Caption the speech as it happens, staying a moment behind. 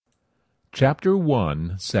Chapter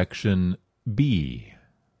 1, Section B.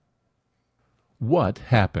 What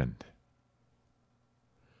happened?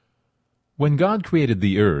 When God created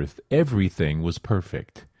the earth, everything was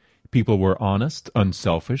perfect. People were honest,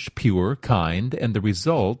 unselfish, pure, kind, and the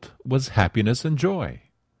result was happiness and joy.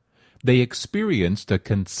 They experienced a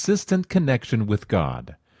consistent connection with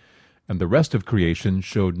God, and the rest of creation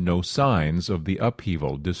showed no signs of the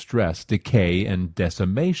upheaval, distress, decay, and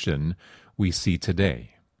decimation we see today.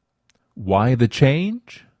 Why the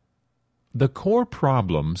change? The core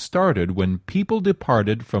problem started when people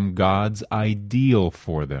departed from God's ideal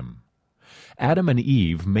for them. Adam and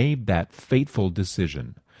Eve made that fateful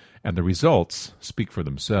decision, and the results speak for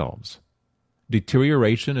themselves.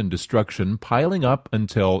 Deterioration and destruction piling up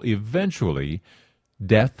until eventually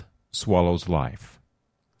death swallows life.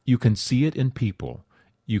 You can see it in people.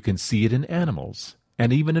 You can see it in animals,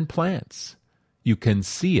 and even in plants. You can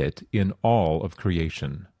see it in all of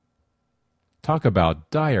creation. Talk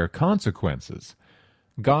about dire consequences.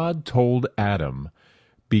 God told Adam,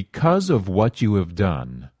 "Because of what you have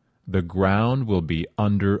done, the ground will be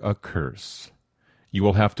under a curse. You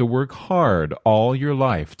will have to work hard all your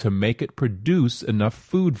life to make it produce enough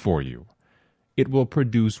food for you. It will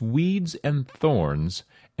produce weeds and thorns,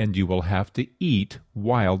 and you will have to eat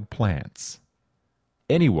wild plants."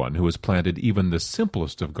 Anyone who has planted even the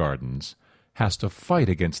simplest of gardens has to fight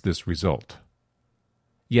against this result.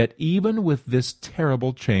 Yet even with this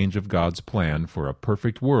terrible change of God's plan for a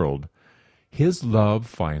perfect world, His love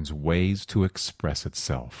finds ways to express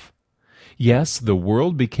itself. Yes, the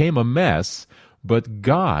world became a mess, but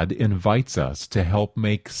God invites us to help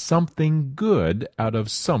make something good out of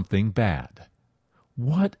something bad.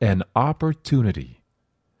 What an opportunity!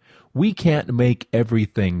 We can't make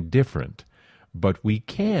everything different, but we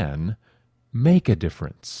can make a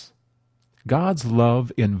difference. God's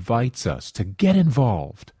love invites us to get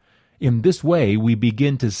involved. In this way, we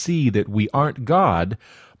begin to see that we aren't God,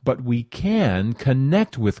 but we can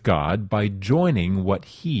connect with God by joining what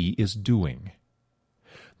He is doing.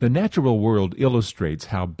 The natural world illustrates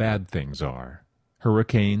how bad things are.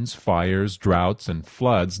 Hurricanes, fires, droughts, and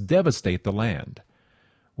floods devastate the land.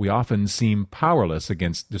 We often seem powerless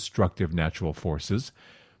against destructive natural forces.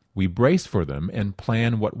 We brace for them and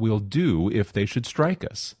plan what we'll do if they should strike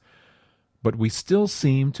us. But we still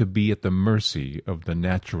seem to be at the mercy of the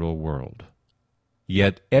natural world.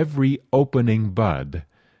 Yet every opening bud,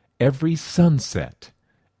 every sunset,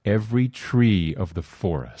 every tree of the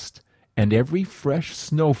forest, and every fresh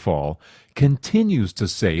snowfall continues to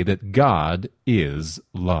say that God is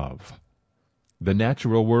love. The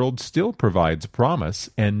natural world still provides promise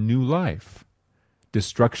and new life.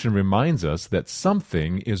 Destruction reminds us that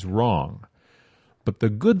something is wrong. But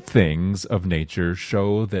the good things of nature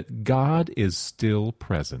show that God is still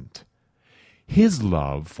present. His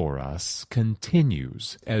love for us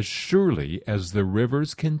continues as surely as the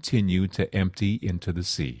rivers continue to empty into the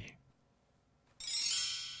sea.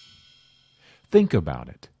 Think about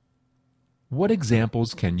it. What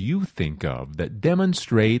examples can you think of that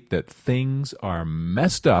demonstrate that things are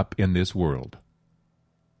messed up in this world?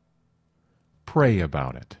 Pray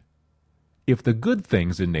about it. If the good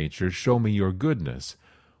things in nature show me your goodness,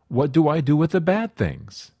 what do I do with the bad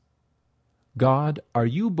things? God, are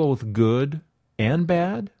you both good and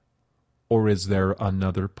bad? Or is there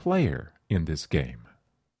another player in this game?